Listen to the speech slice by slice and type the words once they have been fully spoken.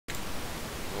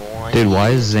Dude, why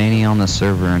is Zany on the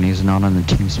server and he's not on the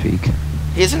TeamSpeak?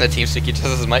 He's in the TeamSpeak, he just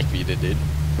has his mic muted, dude.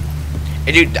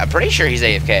 Hey, dude, I'm pretty sure he's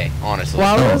AFK, honestly.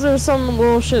 Why was there some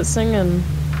little shit singing in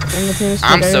the TeamSpeak?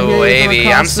 I'm so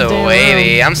wavy, I'm so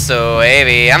wavy, I'm so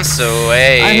wavy, I'm so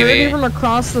wavy. I heard you from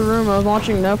across the room. I was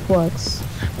watching Netflix.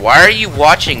 Why are you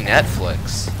watching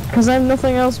Netflix? Because I have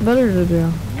nothing else better to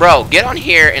do. Bro, get on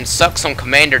here and suck some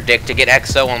commander dick to get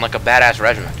XO on like a badass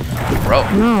regiment. Bro.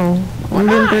 No. I'm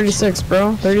doing 36,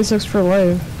 bro. 36 for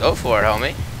life. Go for it,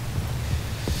 homie.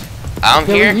 I'm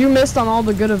Yeah, here. You missed on all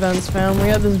the good events, fam. We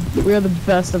had the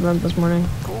best event this morning.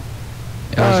 Cool.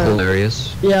 It was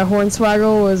hilarious. Yeah,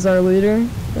 Hornswaggle was our leader.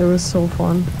 It was so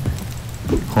fun.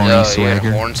 Horny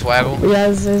Swagger. Hornswaggle? Yeah,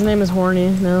 his name is Horny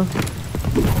now.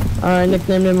 I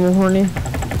nicknamed him Horny.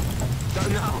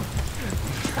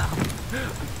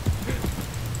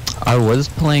 I was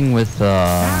playing with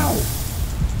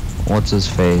what's his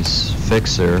face?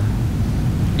 Fixer.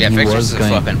 Yeah, Fixer's a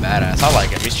fucking badass. I like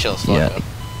him. He's chill as fuck. Yeah,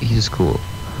 he's cool.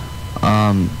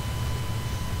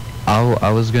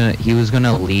 He was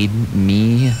gonna lead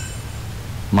me,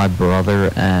 my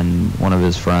brother, and one of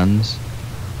his friends,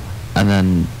 and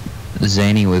then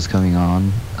Zany was coming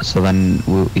on, so then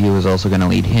he was also gonna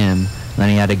lead him, and then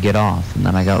he had to get off, and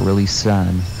then I got really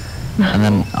sad, and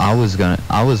then I was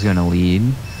gonna lead,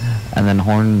 and then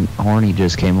Horny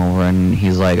just came over, and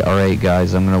he's like, "Alright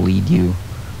guys, I'm gonna lead you."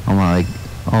 I'm like,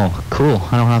 "Oh, cool,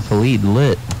 I don't have to lead,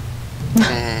 lit."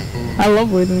 I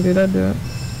love leading, dude. I'd do it.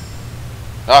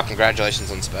 Oh,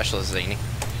 congratulations on specialist, Zany.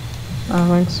 Oh,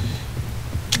 thanks.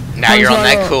 Now you're on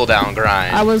that cooldown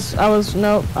grind.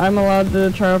 Nope, I'm allowed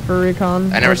to try out for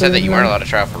recon. I never said that you weren't allowed to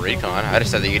try out for recon. I just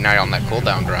said that you're now on that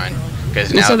cooldown grind.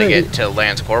 Because now to get to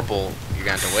Lance Corporal, you're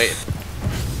going to have to wait.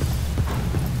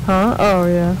 Huh? Oh,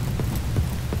 yeah.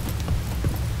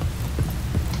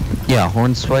 Yeah,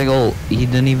 Hornswaggle, he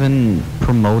didn't even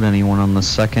promote anyone on the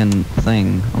second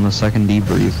thing, on the second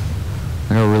debrief.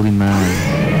 I got really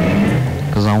mad.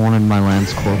 Because I wanted my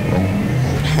Lance Corporal.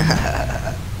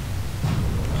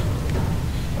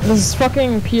 This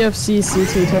fucking PFC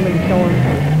CT told me to kill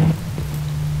him.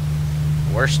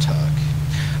 Worst Tuck.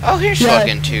 Oh, here's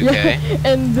fucking 2K. Yeah.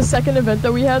 And the second event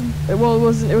that we had, well,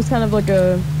 it was kind of like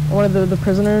one of the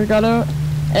prisoners got out.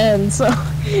 And so,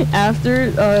 after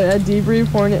a debrief,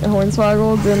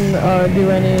 Hornswaggle didn't do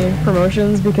any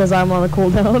promotions because I'm on a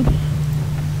cooldown.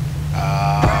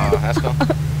 That's cool.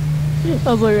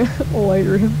 I was like,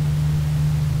 Lightroom.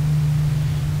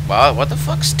 Wow, what the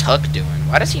fuck's Tuck doing?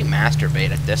 Why does he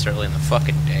masturbate at this early in the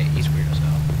fucking day? He's weird as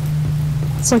hell.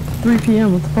 It's like 3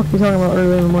 p.m. What the fuck are you talking about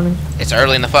early in the morning? It's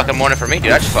early in the fucking morning for me,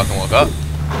 dude. I just fucking woke up.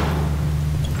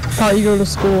 I thought you go to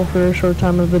school for a short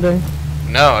time of the day.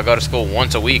 No, I go to school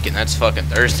once a week, and that's fucking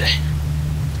Thursday.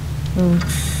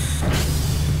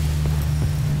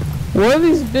 What are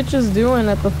these bitches doing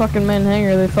at the fucking main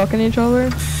hangar? Are they fucking each other?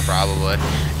 Probably.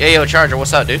 Yeah, yo, Charger,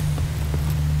 what's up, dude?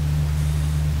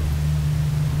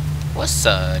 What's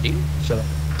up, dude? Shut up.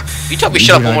 You told me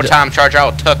shut up one more time, Charger.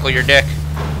 I'll tuckle your dick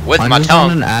with my I just tongue.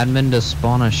 want an admin to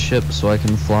spawn a ship so I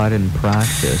can fly it in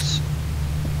practice.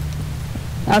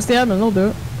 Ask the admin, they'll do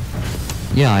it.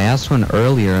 Yeah, I asked one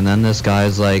earlier, and then this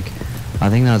guy's like, I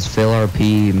think that's Phil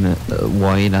RP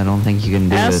White. I don't think you can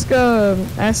do ask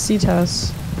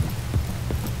CTAS.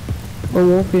 Or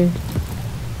Wolfie.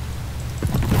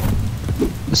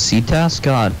 CTAS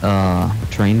got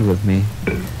trained with me.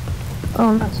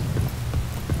 Oh, nice.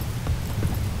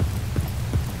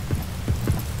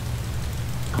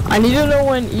 I need to know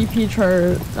when EP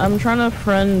chart. I'm trying to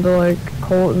friend like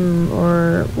Colton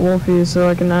or Wolfie so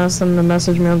I can ask them to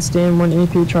message me on Steam when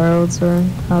EP tryouts are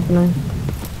happening.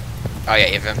 Oh yeah,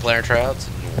 event player tryouts?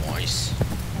 Nice.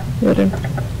 Yeah, dude.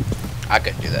 I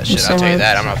couldn't do that shit, I'll tell you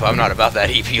that. I'm not about that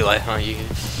EP life, huh? I'm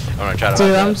gonna try to.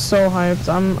 Dude, I'm so hyped.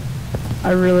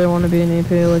 I really want to be an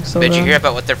EP like so. Did you hear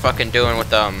about what they're fucking doing with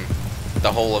the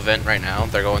whole event right now?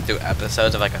 They're going through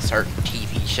episodes of like a certain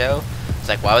TV show. It's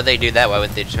like, why would they do that? Why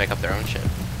would they just make up their own shit?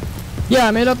 Yeah,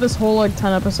 I made up this whole like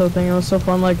 10 episode thing. It was so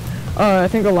fun. Like, I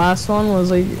think the last one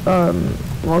was like,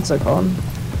 what's it called?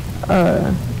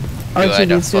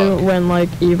 R2D2 when like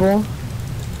evil.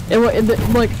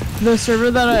 Like the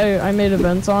server that I made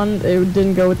events on, it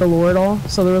didn't go with the lore at all.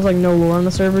 So there was like no lore on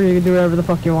the server. You could do whatever the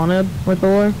fuck you wanted with the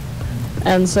lore.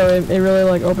 And so it really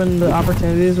like opened the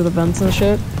opportunities with events and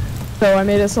shit. So I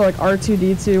made it so like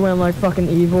R2D2 went like fucking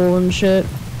evil and shit.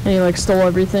 And he like stole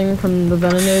everything from the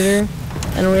Venator,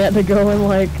 and we had to go and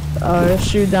like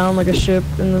shoot down like a ship.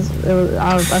 And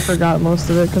I forgot most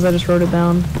of it because I just wrote it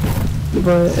down,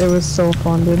 but it was so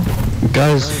fun, dude.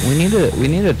 Guys, we need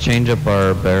to change up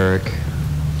our barrack.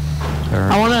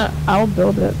 I'll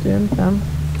build it, dude. Damn.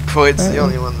 Coyd's the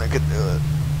only one that could do it.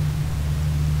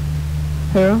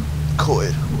 Who?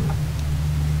 Coyd.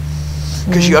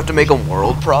 Because you have to make him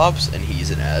world props, and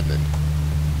he's an admin.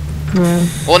 Yeah.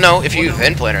 Well, no, if you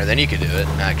event planner, then you could do it,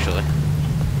 actually.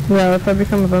 Yeah, if I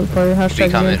become event player, hashtag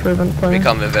Become game for event player.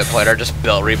 Become event planner, just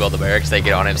rebuild the barracks, they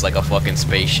get on it, it's like a fucking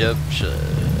spaceship. Shit.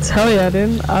 Hell yeah,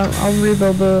 dude. I'll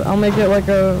rebuild I'll make it like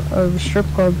a strip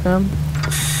club, fam.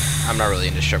 I'm not really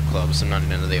into strip clubs. I'm not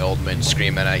into the old men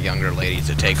screaming at younger ladies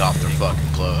to take off their fucking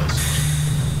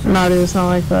clothes. Nah, dude, it's not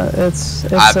like that. It's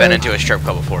I've been into a strip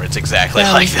club before. It's exactly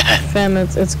like that. Fam,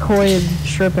 it's Koid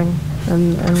stripping,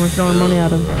 and we're throwing money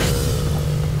at him.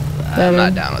 I'm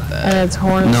not down with that. And it's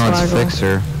Horn No, it's Swaggle.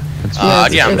 Fixer.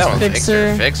 Yeah, I'm down with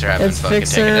Fixer. Fixer haven't It's fucking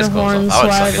Fixer, taken his clothes off. I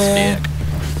would suck his Hornswaggle. dick.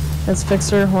 It's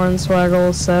Fixer,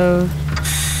 Hornswaggle, Sev,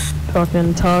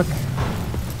 fucking Tuck.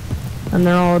 And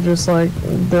they're all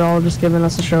just giving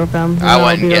us a show, fam. I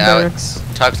wouldn't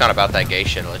Tuck's not about that gay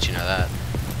shit, I'll let you know that.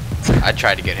 I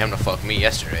tried to get him to fuck me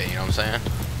yesterday, you know what I'm saying?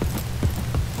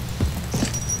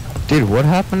 Dude, what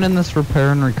happened in this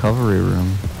repair and recovery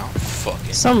room? Oh,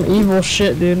 fucking. Some evil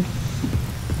shit, dude.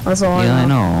 That's all Yeah, I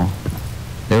know. I know.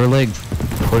 They were like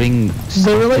putting They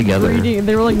stuff were like together. breeding,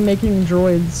 they were like making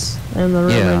droids in the room.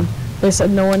 Yeah. And they said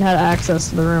no one had access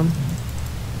to the room.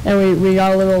 And we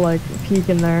got a little like peek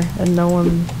in there, and no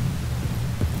one.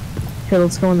 Okay,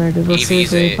 let's go in there, dude. Let's see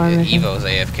if we find anything. Evo's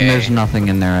AFK. There's nothing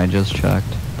in there, I just checked.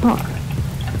 Huh.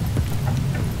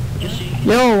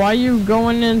 Yo, why you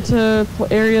going into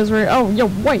areas where? Oh, yo,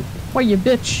 wait, you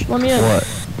bitch. Let me in. What?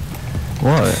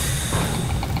 What?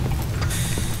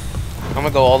 I'm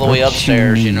gonna go all the way What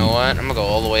upstairs, you you know mean? what? I'm gonna go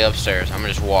all the way upstairs. I'm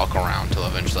gonna just walk around till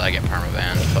eventually I get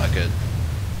permabanned if I could.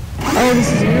 Oh,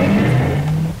 this is you?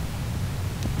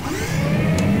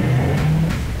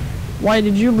 Why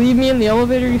did you leave me in the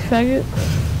elevator, you faggot?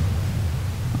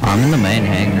 I'm in the main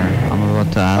hangar. I'm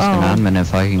about to ask Oh. an admin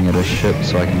if I can get a ship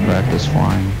so I can practice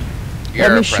flying. You're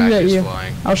Let me a shoot at practice you.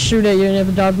 flying. I'll shoot at you and you have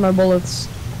to dodge my bullets.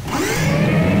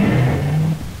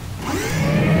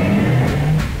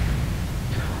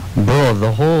 Bro,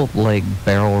 the whole like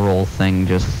barrel roll thing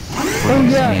just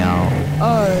freaks yeah. me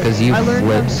out. Cause you I learned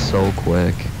flip how- so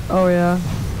quick. Oh yeah.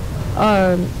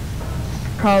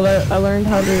 Carl, I learned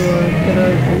how to get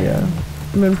out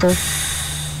of the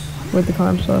moonpool with the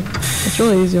climb stuff. It's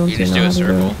really easy once You you just know do how a to do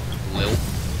circle. it. Lil.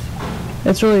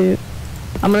 It's really.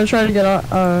 I'm gonna try to get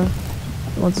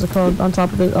what's it called, on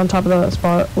top of that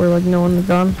spot where like no one had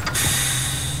gone.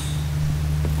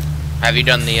 Have you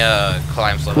done the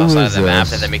climb slope Who outside of is the map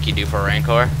this? that they make you do for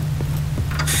Rancor?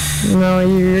 No,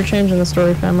 you're changing the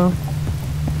story, famo.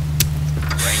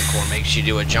 Rancor makes you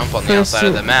do a jump on the First outside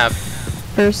of you- the map.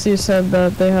 First you said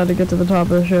that they had to get to the top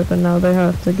of the ship, and now they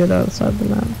have to get outside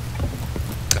the map.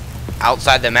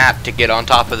 Outside the map to get on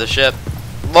top of the ship.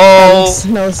 That Lol. makes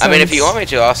no I mean, if you sense. want me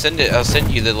to, I'll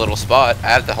send you the little spot. I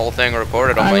have the whole thing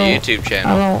recorded on I my don't- YouTube I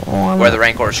channel. don't want Where the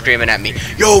Rancor is screaming at me,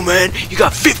 "Yo, man, you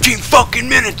got 15 fucking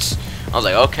minutes!" I was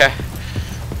like, okay.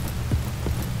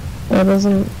 That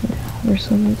doesn't. They're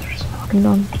so fucking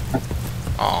dumb.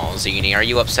 Oh, Zini, are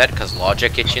you upset because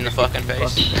logic hit you in the fucking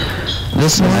face?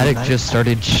 This medic just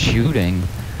started shooting.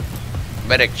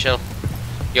 Medic, chill.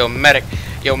 Yo, medic,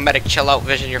 chill out,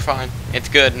 Vision, you're fine. It's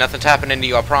good, nothing's happening to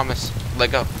you, I promise.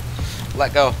 Let go.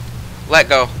 Let go. Let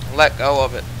go. Let go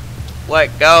of it.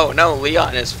 Let go. No,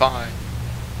 Leon is fine.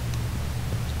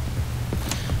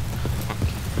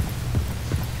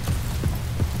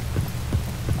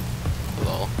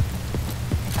 Hello.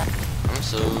 I'm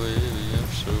so wavy, I'm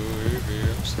so wavy,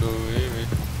 I'm so wavy.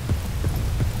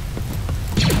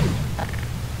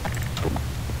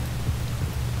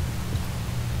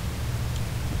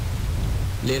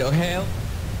 Little help.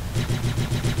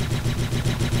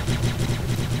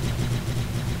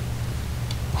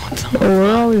 Where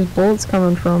are all these bullets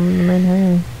coming from in the main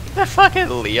hangar? That fucking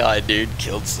Leon dude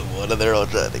killed someone and they're all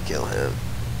trying to kill him.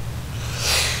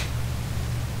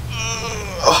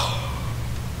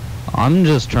 I'm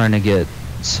just trying to get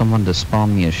someone to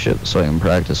spawn me a ship so I can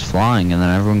practice flying, and then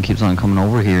everyone keeps on coming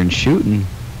over here and shooting.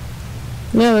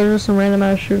 Yeah, there's just some random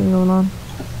ass shooting going on.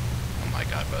 Oh my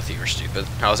god, both of you are stupid.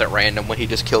 How is that random when he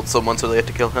just killed someone so they had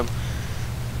to kill him?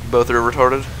 Both are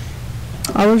retarded.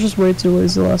 I was just way too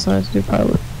lazy last night to do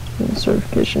pilot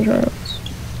certification trials.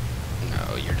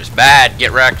 No, you're just bad.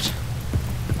 Get wrecked.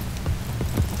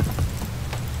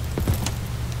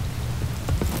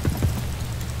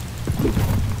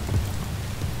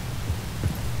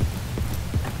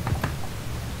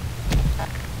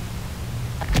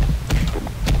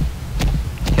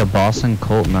 Yeah, Boss and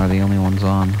Colton are the only ones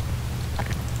on.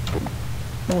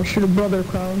 Don't shoot a brother,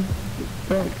 Crown.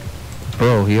 Bro.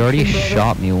 Bro, he already Brother.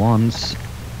 shot me once.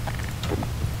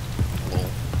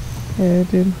 Yeah,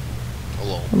 dude.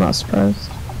 Lol. I'm not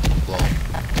surprised. Lol.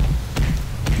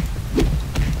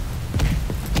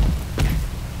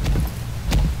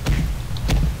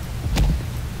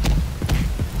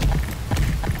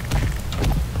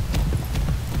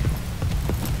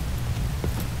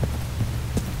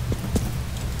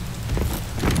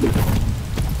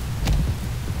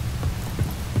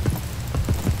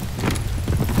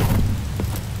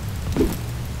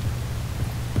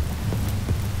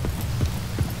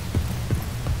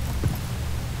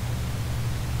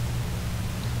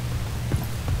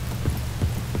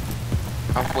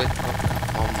 I wake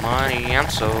up on money, I'm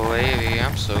so wavy,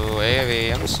 I'm so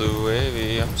wavy, I'm so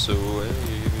wavy, I'm so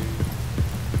wavy.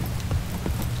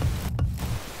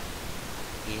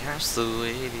 Yeah, I'm so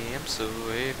wavy, I'm so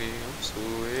wavy, I'm so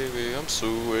wavy, I'm so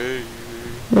wavy.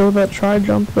 Yo, that try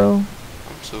jump though.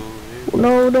 I'm so wavy.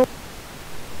 No, no.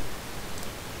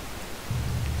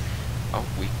 I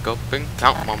wake up and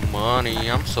count my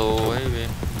money, I'm so wavy.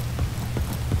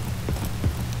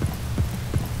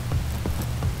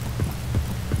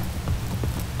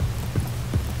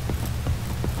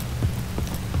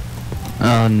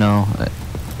 Oh no,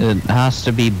 it has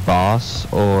to be boss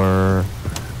or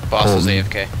Boss is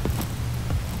Colton. AFK.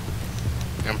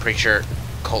 I'm pretty sure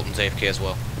Colton's AFK as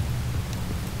well.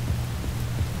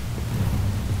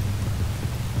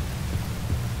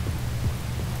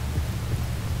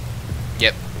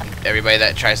 Yep. Everybody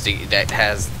that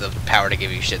has the power to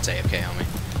give you shit's AFK, homie.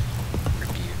 Rip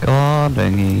you. God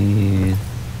dang it.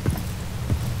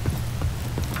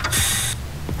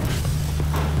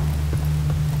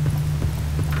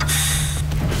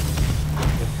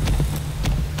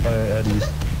 Eddie's.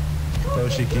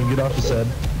 Yoshi, can you get off his head?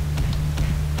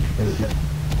 Thank you.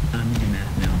 I'm doing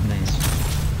math now. Nice.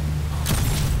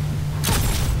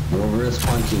 Your wrist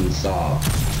punching stop.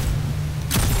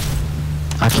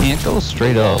 I can't go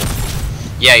straight up.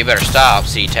 Yeah, you better stop,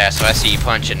 C-Test. If I see you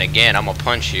punching again, I'm gonna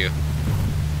punch you.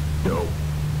 Yo.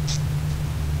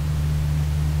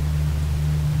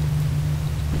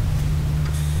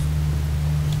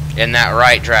 Isn't that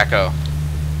right, Draco?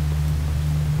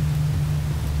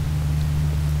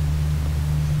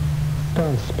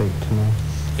 Don't speak to me.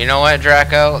 You know what,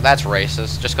 Draco? That's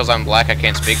racist. Just because I'm black, I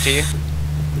can't speak to you?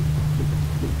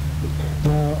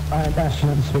 No, I asked you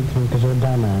not to speak to me because you're a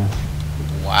dumbass.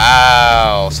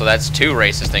 Wow. So that's two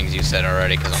racist things you said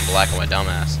already because I'm black and I'm a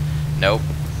dumbass. Nope.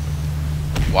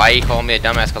 Why you call me a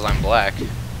dumbass because I'm black?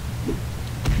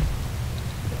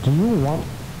 Do you want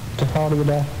to fall to your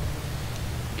death?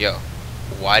 Yo,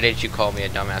 why did you call me a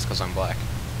dumbass because I'm black?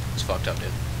 It's fucked up,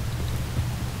 dude.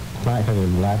 Not because you're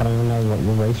black. I don't even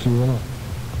know what race you are.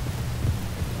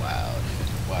 Wow,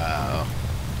 dude. Wow.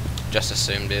 Just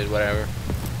assume, dude. Whatever.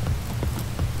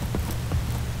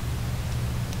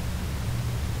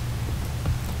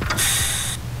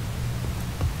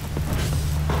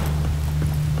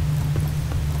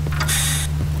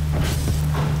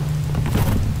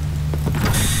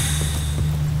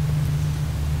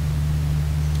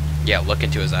 Yeah, look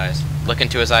into his eyes. Look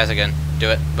into his eyes again.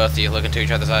 Do it. Both of you. Look into each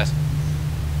other's eyes.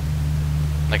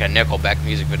 Like a Nickelback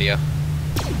music video.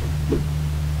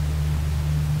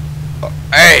 Oh,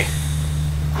 hey!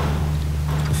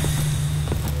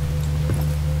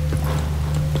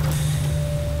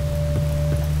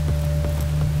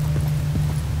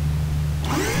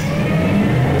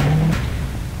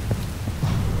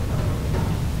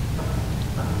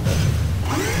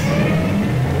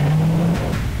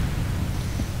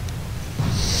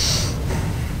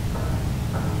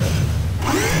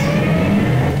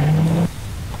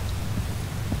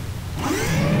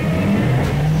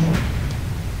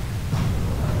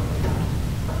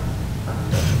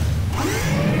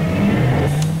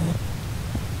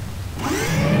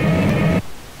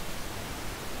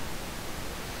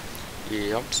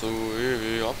 Yeah, I'm so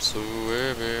wavy, I'm so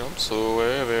wavy, I'm so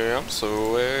wavy, I'm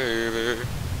so wavy.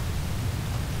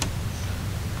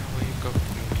 I wake up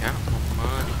and count my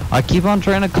money. I keep on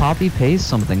trying to copy paste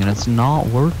something and it's not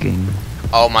working.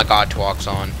 Oh my god, Twalk's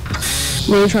on.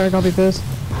 What are you trying to copy paste?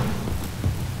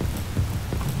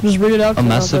 Just read it out. A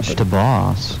message to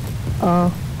boss.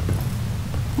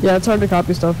 Yeah, it's hard to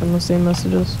copy stuff in the same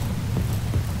messages.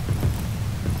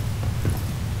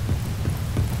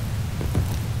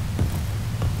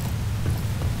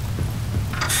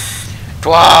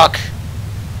 Twalk!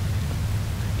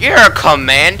 You're a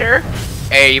commander?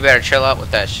 Hey, you better chill out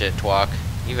with that shit, Twalk.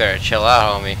 You better chill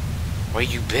out, homie. Where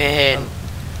you been?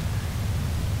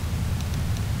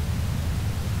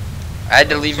 I had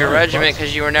to leave your Sorry, regiment boss.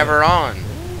 because you were never on.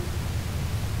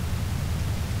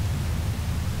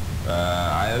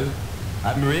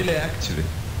 I'm really actually.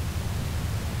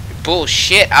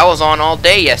 Bullshit, I was on all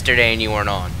day yesterday and you weren't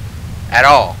on. At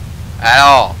all. At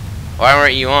all. Why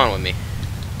weren't you on with me?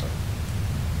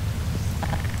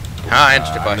 Huh?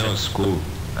 Answer the I'm question. in school.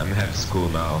 I'm having school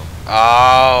now.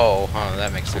 Oh,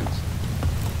 that makes sense.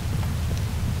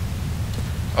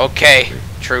 Okay,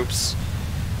 troops.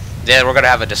 Then we're gonna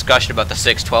have a discussion about the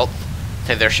 6/12. I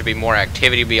think there should be more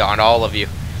activity beyond all of you.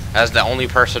 As the only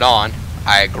person on,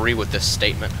 I agree with this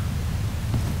statement.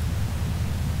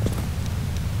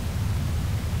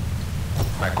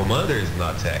 My commander is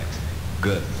not attacked.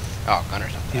 Good. Oh,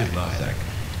 Gunner's not He's that. not attacked.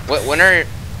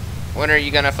 When are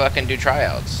you gonna fucking do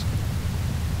tryouts?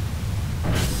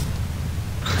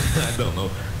 I don't know.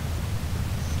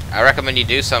 I recommend you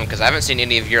do some because I haven't seen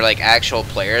any of your like actual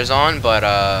players on. But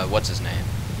what's his name?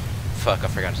 Fuck, I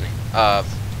forgot his name.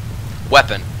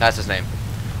 Weapon. That's his name.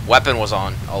 Weapon was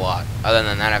on a lot. Other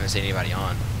than that, I haven't seen anybody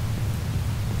on.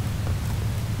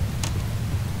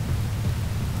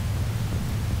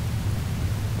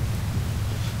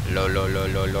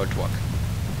 Lo twuck.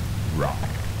 Rock.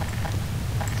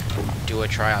 Do a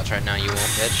tryouts right now. You won't,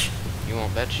 bitch. You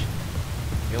won't, bitch.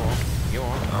 You won't. You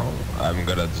won't. Oh, I'm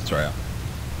gonna try out.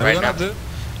 I'm Right gonna now? do.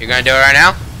 You're gonna do it right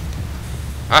now?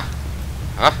 Huh?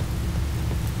 Huh?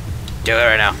 Do it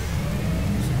right now.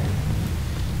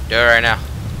 Do it right now.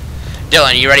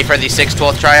 Dylan, you ready for the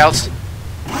 6/12 tryouts?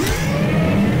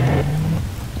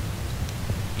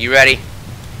 You ready?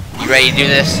 You ready to do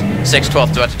this?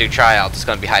 6/12 about to do tryouts. It's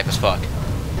gonna be hype as fuck.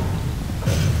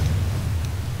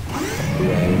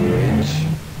 Language.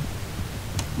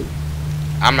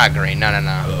 I'm not green. No.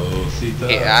 Hello,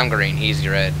 Sita. I'm green. He's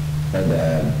red. My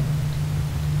dad.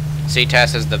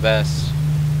 C-Test is the best.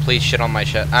 Please shit on my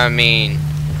shit. I mean...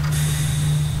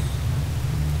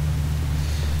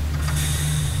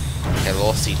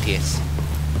 Hello, C-Test.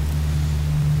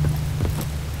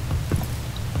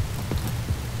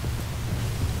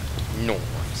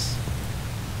 Noise.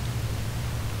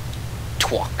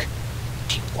 Twuck.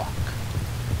 T-Walk.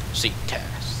 C-Test.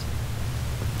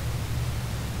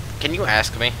 Can you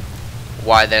ask me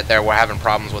why that we're having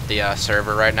problems with the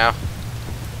server right now?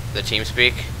 The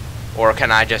TeamSpeak? Or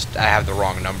can I have the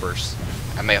wrong numbers?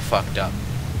 I may have fucked up.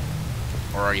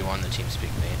 Or are you on the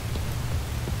TeamSpeak, mate?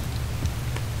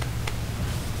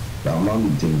 I'm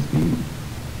on the TeamSpeak.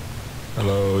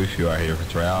 Hello, if you are here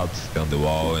for tryouts, stay on the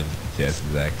wall and yes,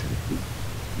 is active.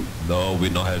 No, we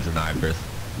don't have snipers.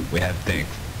 We have tanks.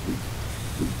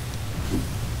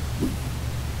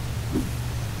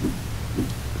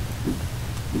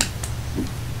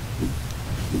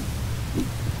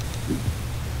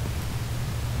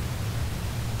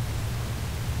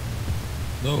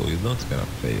 No, it's not gonna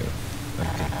fail.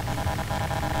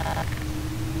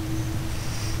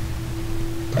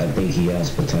 I think he has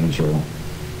potential.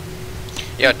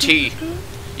 Yo, T,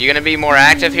 you gonna be more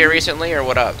active here recently, or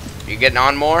what up? You getting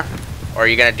on more? Or are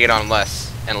you gonna get on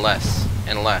less, and less,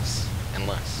 and less, and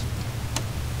less?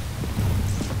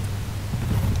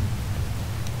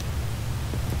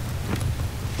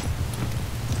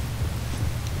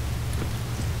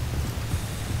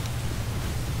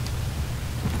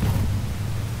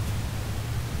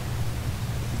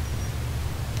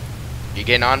 You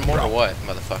getting on more or what,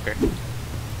 motherfucker?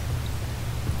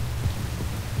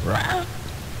 Right.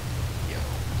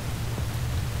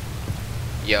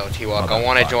 Yo, T-Walk, I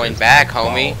want to join back,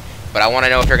 homie. But I want to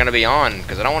know if you're going to be on,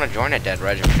 because I don't want to join a dead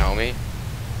regiment, homie.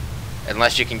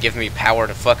 Unless you can give me power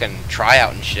to fucking try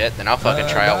out and shit, then I'll fucking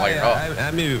try out while you're off.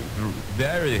 I'm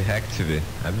very active.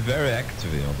 I'm very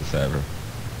active on the server.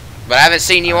 But I haven't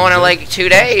seen you on in like 2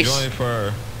 days. Join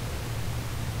for.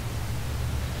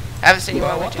 I haven't seen you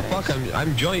Well, on in what like the 2 fuck? days.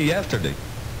 I'm joined yesterday.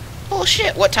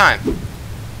 Bullshit, what time?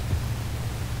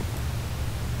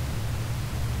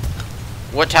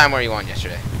 What time were you on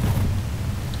yesterday?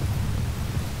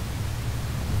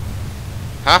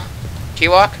 Huh?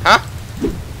 T-Walk? Huh?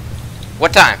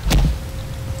 What time?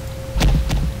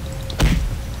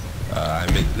 I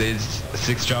mean, there's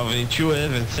 6:12 and 2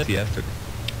 events yesterday.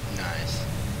 Nice.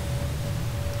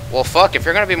 Well, fuck, if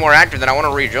you're gonna be more active, then I want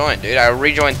to rejoin, dude.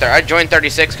 I joined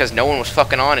 36 because no one was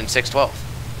fucking on in 6/12.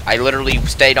 I literally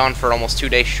stayed on for almost 2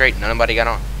 days straight and nobody got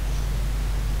on.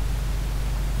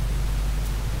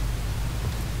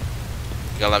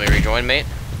 You gonna let me rejoin, mate?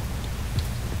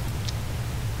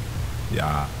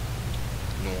 Yeah.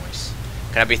 Nice.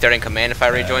 Can I be third in command if I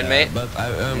rejoin, mate? But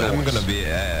I'm gonna be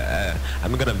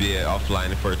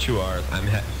offline for 2 hours. I'm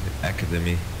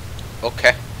academy.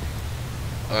 Okay.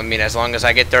 I mean, as long as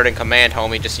I get third in command,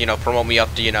 homie, just, you know, promote me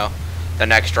up to, you know, the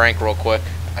next rank real quick.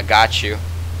 I got you.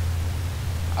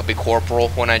 I'll be corporal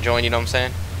when I join, you know what I'm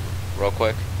saying? Real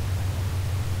quick.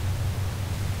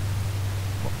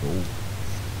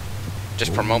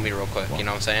 Just promote me real quick, you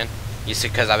know what I'm saying? You see,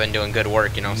 because I've been doing good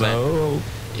work, you know what I'm saying? No.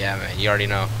 Yeah, man, you already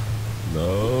know.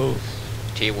 No.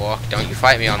 T-Walk, don't you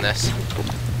fight me on this.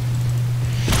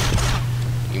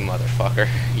 You motherfucker.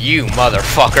 You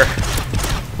motherfucker.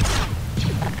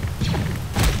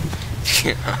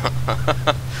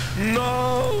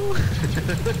 No.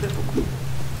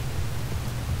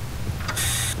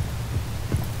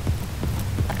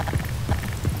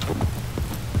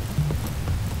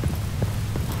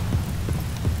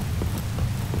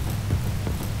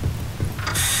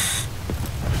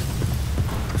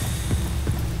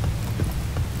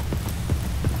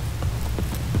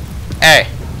 Hey,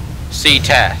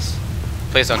 C-Tass.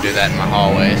 Please don't do that in my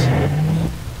hallways.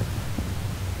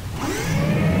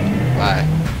 Bye.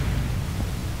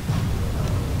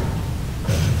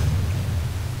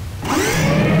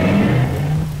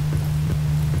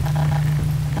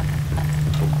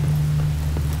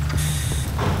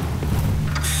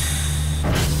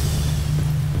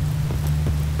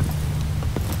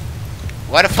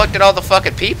 Why the fuck did all the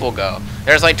fucking people go?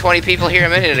 There's like 20 people here a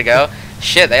minute ago.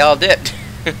 Shit, they all dipped.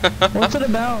 What's it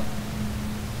about?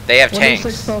 They have What tanks.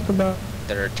 is 6 talk about?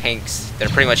 That are tanks. They're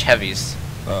pretty much heavies.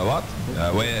 What?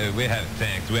 We have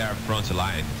tanks. We are front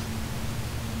line.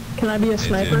 Can I be a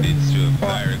sniper? It's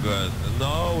very good.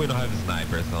 No, we don't have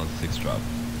snipers on 6-12.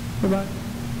 Goodbye.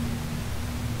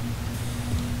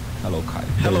 Hello, Kai.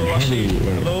 They're Hello, heavy, Rashi.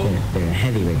 they're, Hello. they're a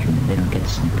heavy regiment. They don't get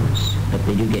snipers, but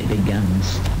they do get big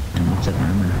guns and lots of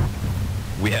armor.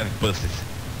 We have buses.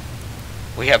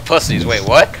 We have pussies. Wait,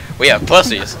 what? We have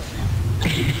pussies.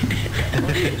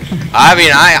 I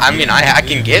mean, I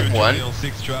can get one. On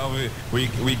 6-12,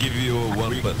 we give you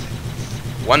one bus.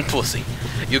 One pussy.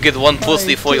 You get one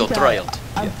pussy for your trial.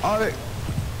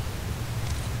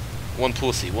 One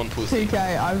pussy, one pussy. TK,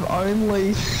 I've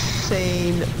only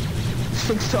seen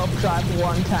 6 top drive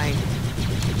 1 tank.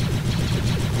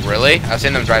 Really? I've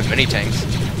seen them drive mini tanks.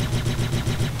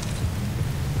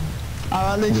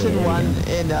 I've only seen one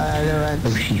in event.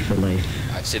 Oshi for life.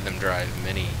 I've seen them drive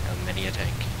a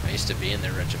tank. I used to be in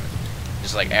their regiment.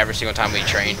 Just like every single time we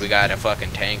trained, we got a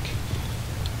fucking tank.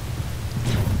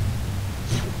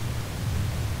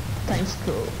 Tank's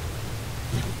cool.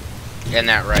 Isn't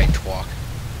that right, Twalk?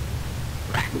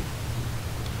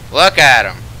 Look at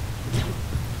him.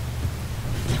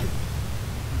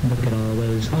 Look at all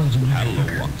those.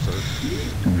 Hello, Walker.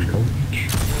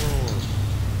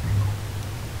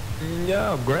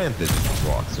 Yeah, granted,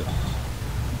 Walker.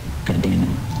 God damn it.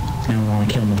 Now I want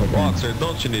to kill him the whole time. Walker,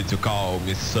 don't you need to call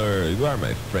me sir? You are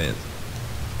my friend.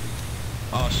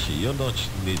 Oh shit, you don't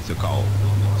need to call.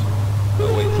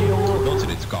 Oh wait, you don't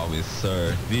need to call me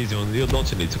sir. Vision, you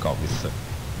don't need to call me sir.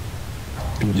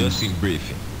 Just in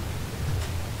briefing.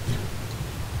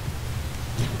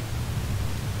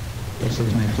 This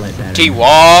is my flight pattern.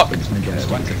 T-Walk. It's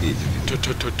majestic. What's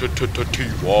it?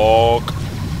 T-Walk.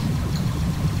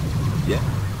 Yeah.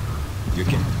 You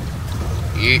can.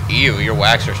 Ew, you're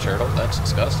Waxer's turtle. That's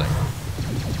disgusting.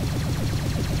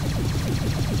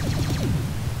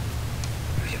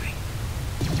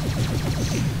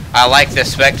 I like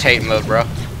this spectate mode, bro.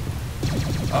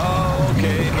 Oh,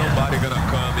 okay. Nobody gonna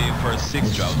come in for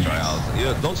 6-12 trials.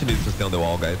 You don't need to stay on the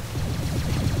wall, guys.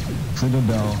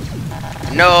 Citadel.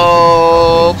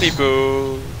 No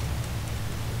people.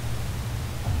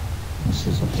 This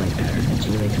is a flight pattern. It's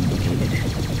really complicated.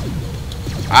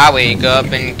 I wake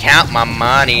up and count my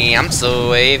money. I'm so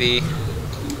wavy.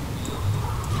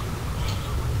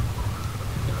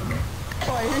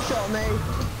 Oh, who shot me?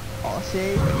 Oh,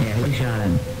 see? Yeah, who shot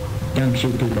him? Don't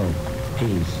shoot people.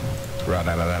 Jeez.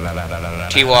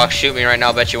 T-Walk, shoot me right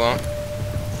now. Bet you won't.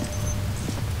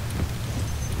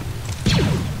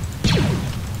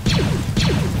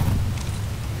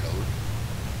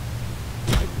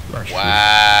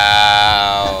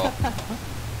 Wow.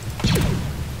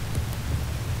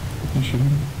 You shoot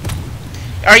him?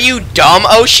 Are you dumb,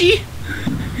 Oshi?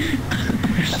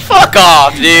 Fuck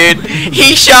off, dude.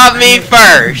 He shot me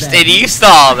first, and you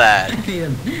saw that.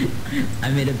 I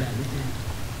made a bad decision.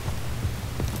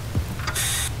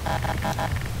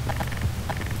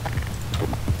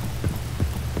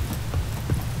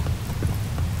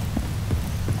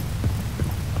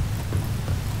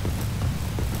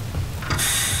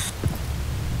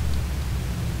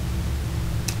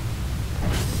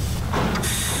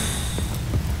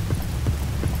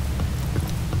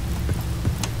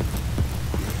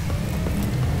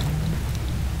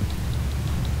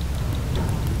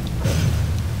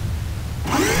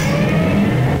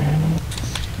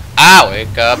 I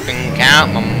wake up and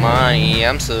count my money.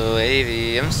 I'm so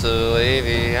wavy, I'm so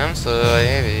wavy, I'm so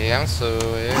wavy, I'm so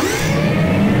wavy.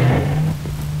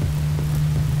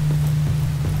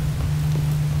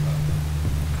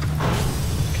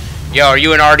 Yo, are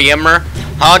you an RDMer?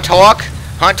 Huh, Talk?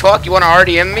 Huh, Talk? You wanna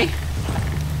RDM me?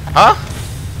 Huh?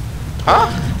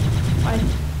 Huh?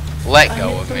 Let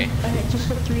go of me. I hit just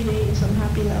for 3 days. I'm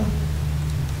happy now.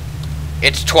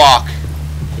 It's Twalk.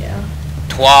 Yeah.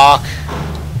 Twalk.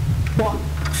 What?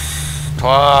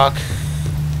 Twalk.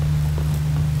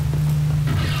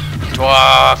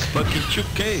 Twalk. Fucking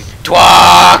 2K.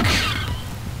 Twalk.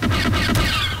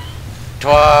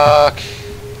 Twalk.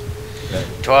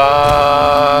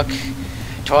 Twalk.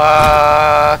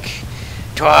 Twalk.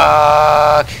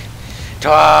 Twalk.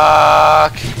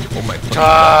 Twalk. Oh my fucking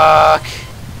Twalk.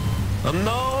 Oh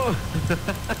no!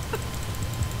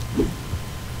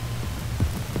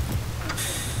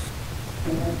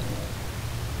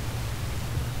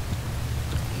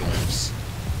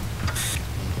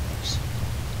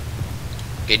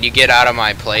 Can you get out of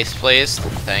my place, please?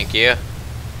 Thank you.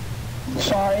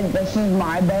 Sorry, this is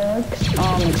my barracks.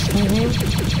 Excuse me.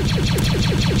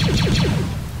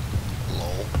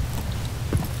 Lol.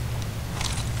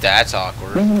 That's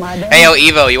awkward. This is my barracks. Hey, yo,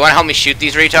 Evo, you wanna help me shoot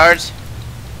these retards?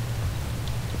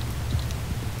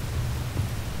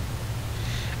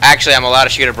 Actually, I'm allowed to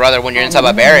shoot a brother when you're inside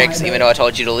my barracks, even though I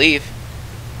told you to leave.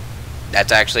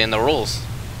 That's actually in the rules.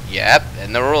 Yep,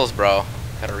 in the rules, bro.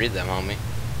 Gotta read them, homie.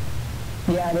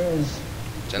 Yeah, it is.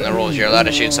 It's in the rules. You're allowed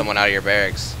to shoot someone out of your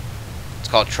barracks. It's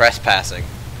called trespassing.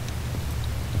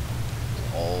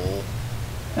 Oh.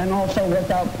 And also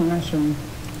without permission.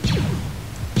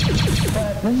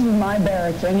 But this is my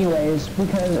barracks anyways,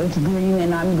 because it's green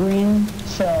and I'm green,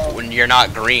 so... When you're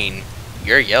not green,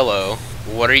 you're yellow.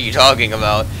 What are you talking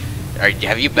about?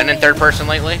 Have you been in third person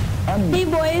lately? Hey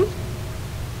boys.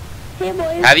 Hey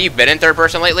boys. Have you been in third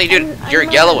person lately, dude? You're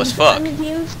I'm yellow as fuck. I'm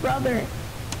Jean's brother.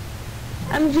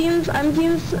 I'm Jean's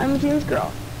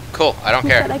girl. Cool, I don't She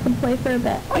care. said I can play for a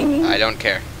bit. I don't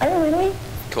care. Oh really?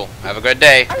 Cool. Have a good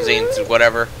day, Zines,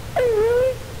 whatever. Are you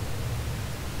really?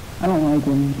 I don't like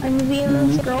women. I'm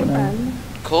Jean's girlfriend.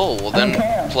 Cool, well I don't then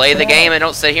care. play the game and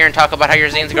don't sit here and talk about how you're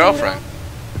Zine's girlfriend.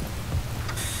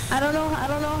 I don't know how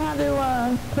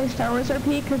to play Star Wars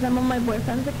RP because I'm on my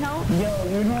boyfriend's account. Yo,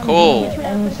 you're not Cool. getting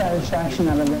any satisfaction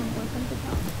out of it.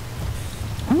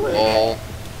 Lol.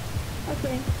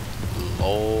 Okay.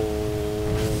 Lol.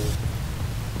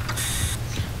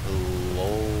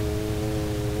 Lol.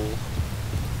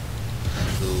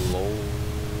 Lol.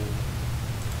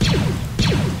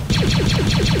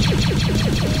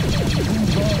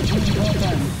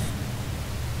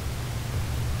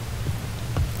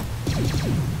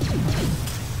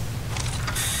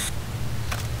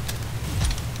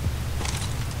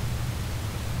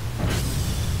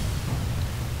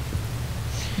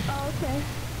 Oh, okay.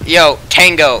 Yo,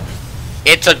 Tango,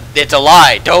 it's a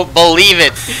lie. Don't believe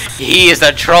it. He is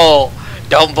a troll.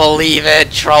 Don't believe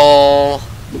it, troll.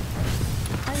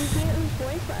 I'm Jean's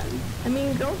boyfriend. I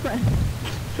mean girlfriend.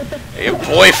 Your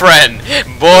boyfriend.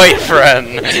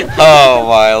 Oh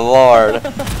my lord.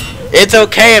 It's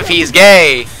okay if he's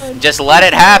gay. Just let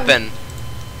it happen.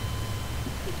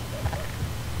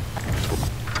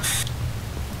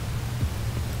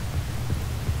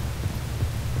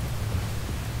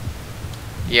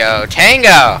 Yo,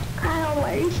 Tango. Kyle,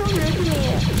 why are you so rude to me?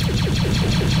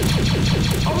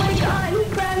 Oh my god, he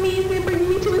grabbed me and bring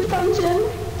me to his function.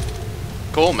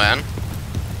 Cool, man.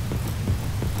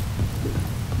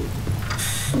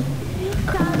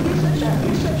 Crap,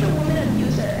 you're such a woman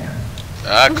abuser.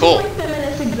 Cool. Like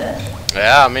feminists exist.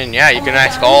 Yeah, I mean, yeah, you can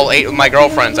ask all 8 of my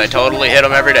girlfriends. I totally hit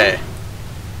them every day.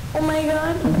 Oh my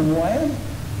god. What?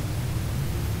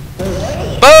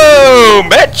 Boom,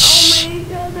 bitch.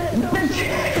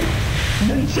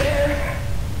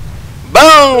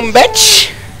 Boom,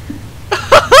 bitch.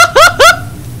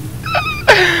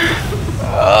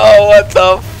 Oh, what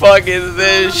the fuck is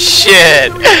this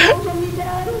shit?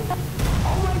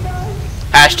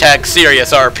 Hashtag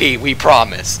serious RP, we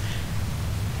promise.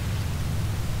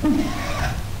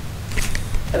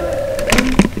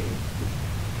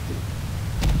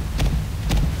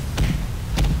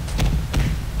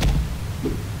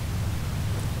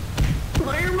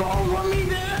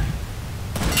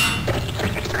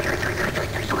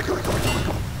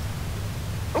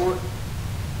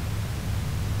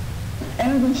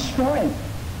 And destroyed.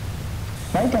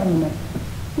 Right on there.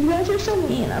 You guys are so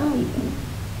mean, I'm leaving.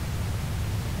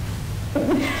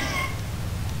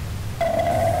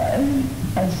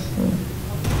 I see.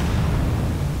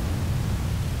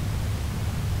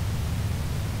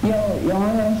 Yo, you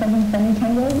wanna know something funny,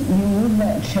 Tango? You moved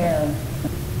that chair.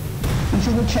 You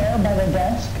see the chair by the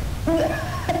desk?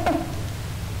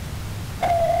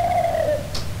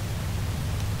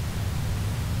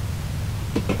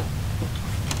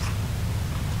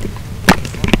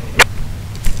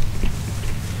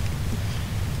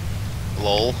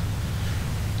 Lol.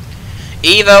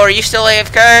 Evo, are you still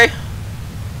AFK?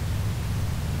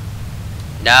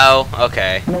 No?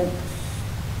 Okay. Nope.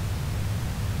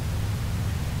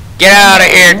 Get out of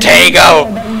here, Tango!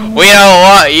 We don't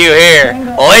want you here!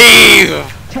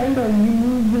 Leave! Tango, you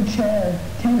move the chair.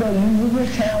 Tango, you move the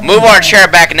chair. Move our chair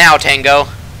back now, Tango.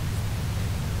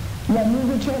 Yeah, move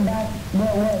the chair back.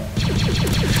 Where?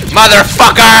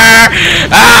 Motherfucker!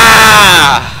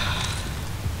 Ah!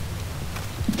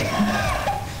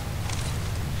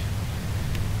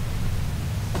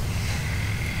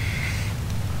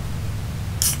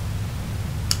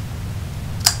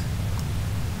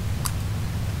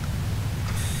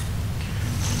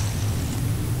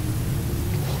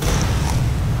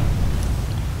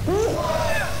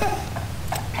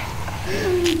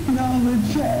 No,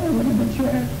 the chair. Look at the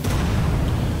chair.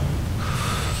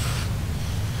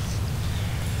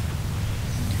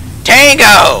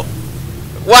 Tango!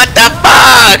 What the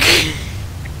fuck?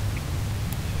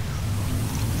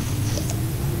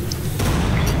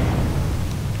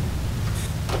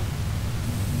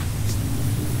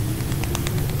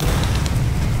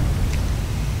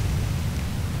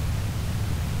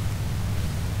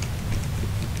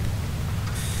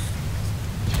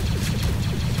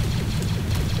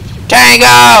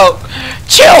 Tango!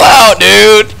 Chill out,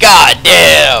 dude! God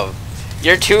damn!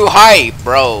 You're too hype,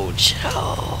 bro.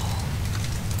 Chill.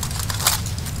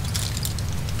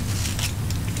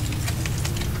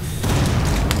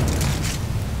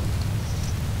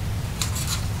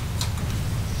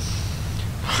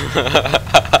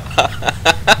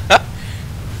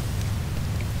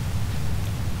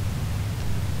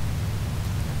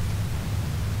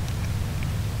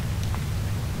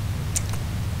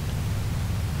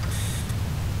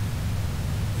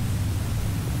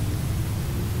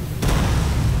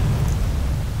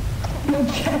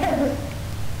 The chair.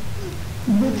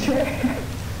 The chair.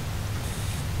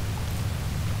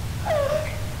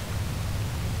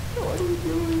 What are you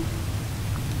doing?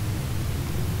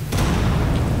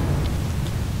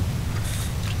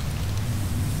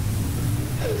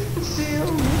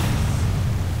 Shield.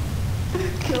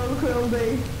 Kill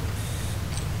Quilby.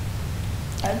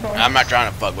 I'm not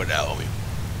trying to fuck with that, homie.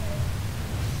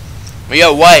 But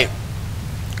yo, White,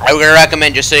 I would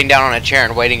recommend just sitting down on a chair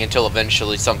and waiting until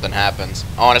eventually something happens.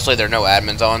 Honestly, there are no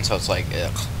admins on, so it's like,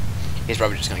 ugh. He's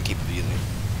probably just gonna keep it easy.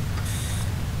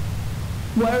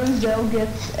 Where Zell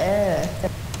gets air?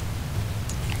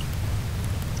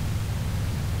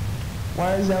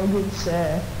 Where Zell gets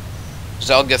air?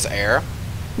 Zell gets air?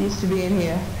 He used to be in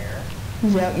here.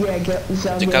 Zell, yeah,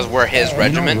 Zell Because gets we're his air.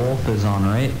 regiment. You know Wolf is on,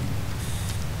 right?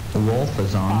 The Wolf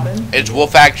is on. Pardon? Is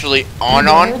Wolf actually on?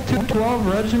 The Wolf 212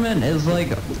 regiment is like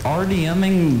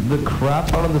RDMing the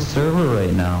crap out of the server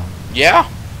right now. Yeah.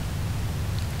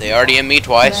 They already in me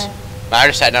twice. Yeah. I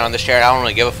just sat down on this chair and I don't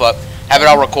really give a fuck. Have it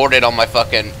all recorded on my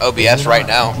fucking OBS right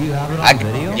now. Do you have it on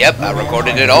video? Yep, I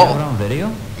recorded it Do you all. have it on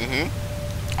video?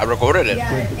 I recorded it.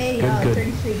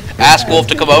 Good. Ask Wolf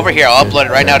to come over here. I'll upload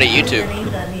it right now to YouTube.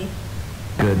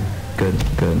 Good.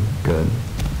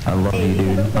 I love you,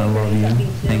 dude. I love you.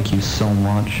 Thank you so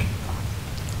much.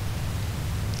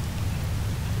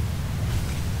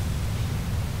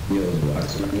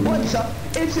 What's up?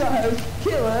 It's your host,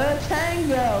 Killer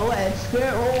Tango. Let's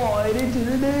get right into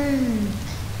the news.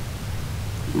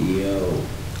 Yo.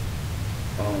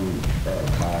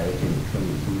 Kai, can you come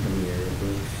here real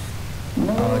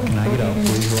quick? Can I get out,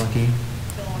 please, Lucky?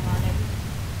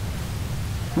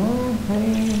 Oh,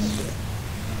 please.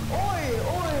 Oi,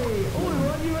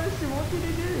 what do you actually want you to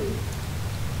do?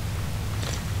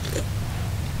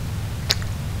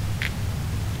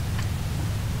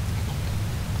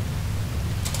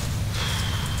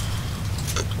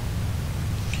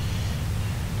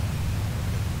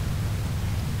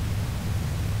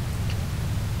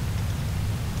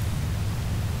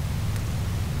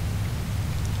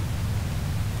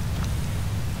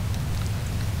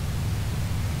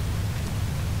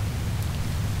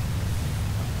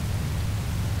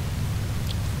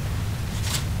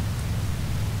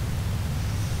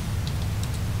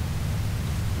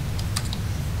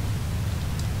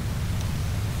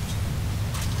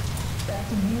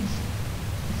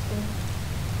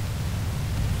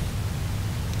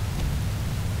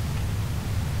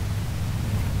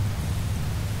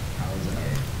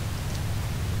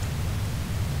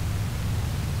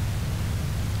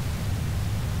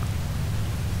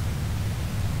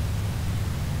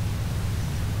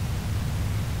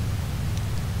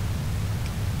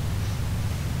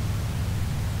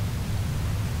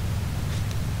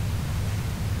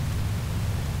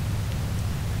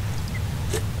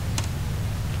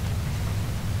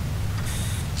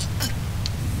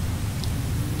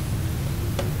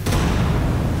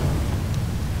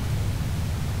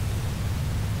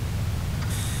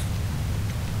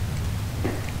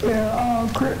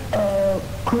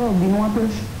 Krill, do you want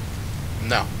this?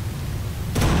 No.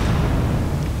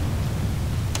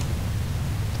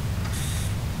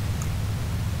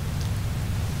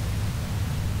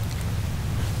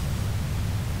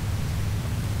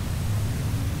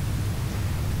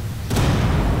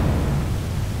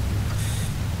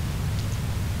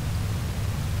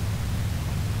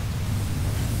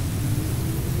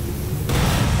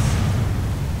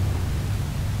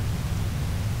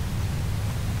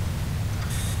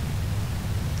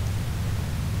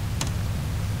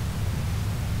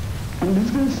 I'm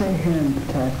just gonna stay here and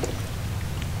protect.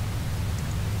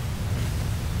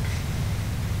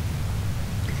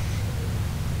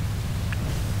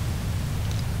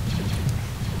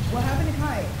 What happened to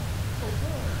Kai?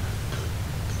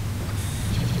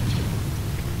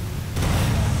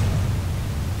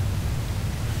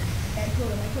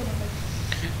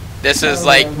 This is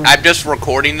like, I'm just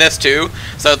recording this too,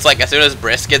 so it's like as soon as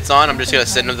Brisk gets on, I'm just gonna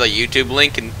send him the YouTube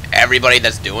link, and everybody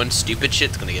that's doing stupid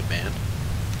shit's gonna get banned.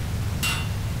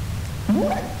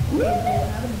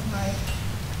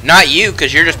 Not you,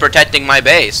 because you're just protecting my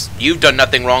base. You've done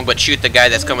nothing wrong but shoot the guy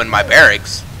that's coming in my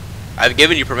barracks. I've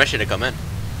given you permission to come in.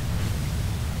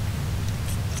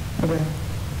 Okay.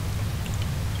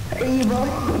 Hey, bro.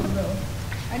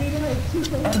 I need to like 2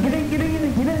 kills. Get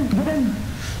in.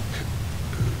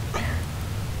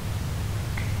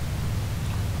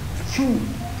 Shoot.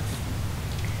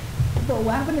 But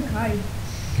what happened to Kai?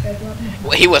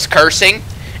 Well, he was cursing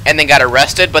and then got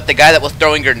arrested, but the guy that was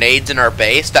throwing grenades in our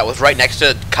base that was right next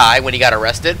to Kai when he got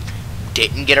arrested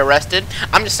didn't get arrested.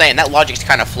 I'm just saying, that logic's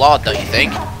kind of flawed, don't you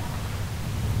think? Yeah.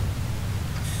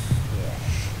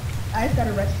 I just got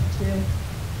arrested too.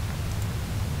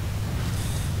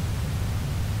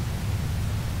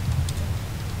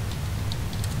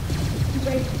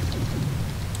 Wait.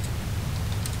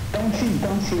 Don't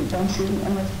shoot,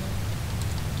 unless...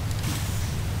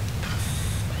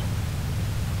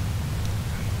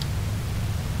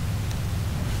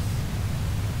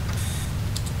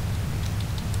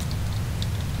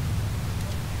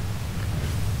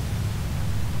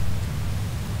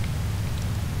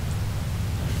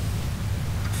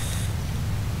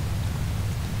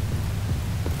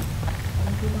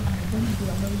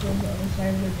 I'm gonna go on the other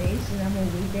side of the base and I'm gonna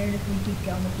wait there if we keep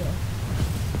going with it.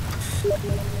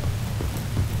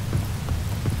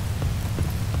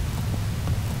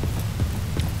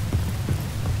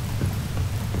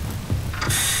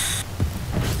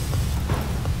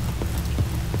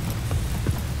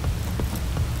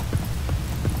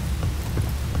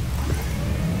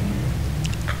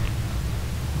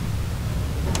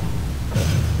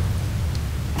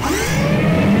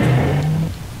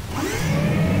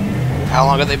 How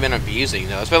long have they been abusing,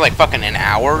 though? It's been like fucking an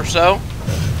hour or so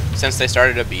since they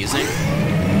started abusing.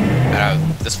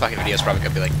 This fucking video is probably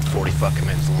gonna be like 40 fucking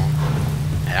minutes long.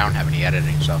 And I don't have any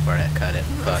editing software to cut it,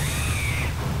 but...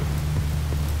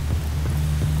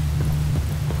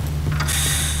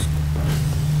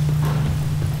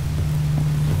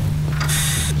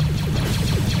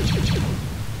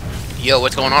 Yo,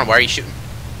 what's going on? Why are you shooting?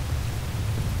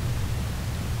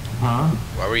 Huh?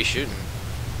 Why were you shooting?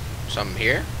 Something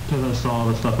here? Because I saw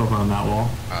the stuff over on that wall.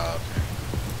 Oh, okay.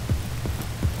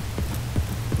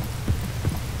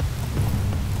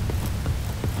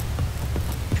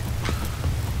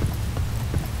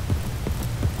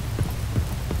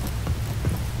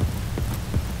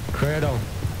 Credo.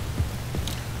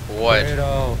 What?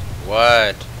 Credo.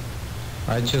 What?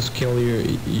 I just killed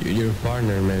your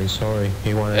partner, man. Sorry.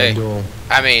 He wanted Hey. to duel.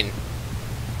 I mean,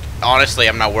 honestly,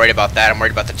 I'm not worried about that. I'm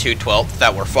worried about the 212th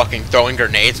that were fucking throwing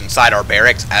grenades inside our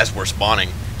barracks as we're spawn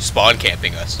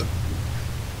camping us.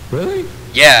 Really?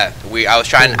 Yeah, I was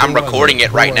trying. I'm recording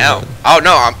it right now. Oh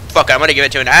no, I'm gonna give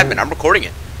it to an admin. I'm recording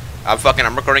it.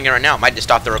 I'm recording it right now. I might just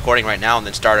stop the recording right now and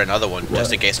then start another one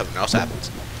just in case something else happens.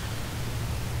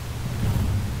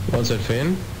 Was it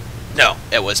Finn? No,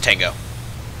 it was Tango.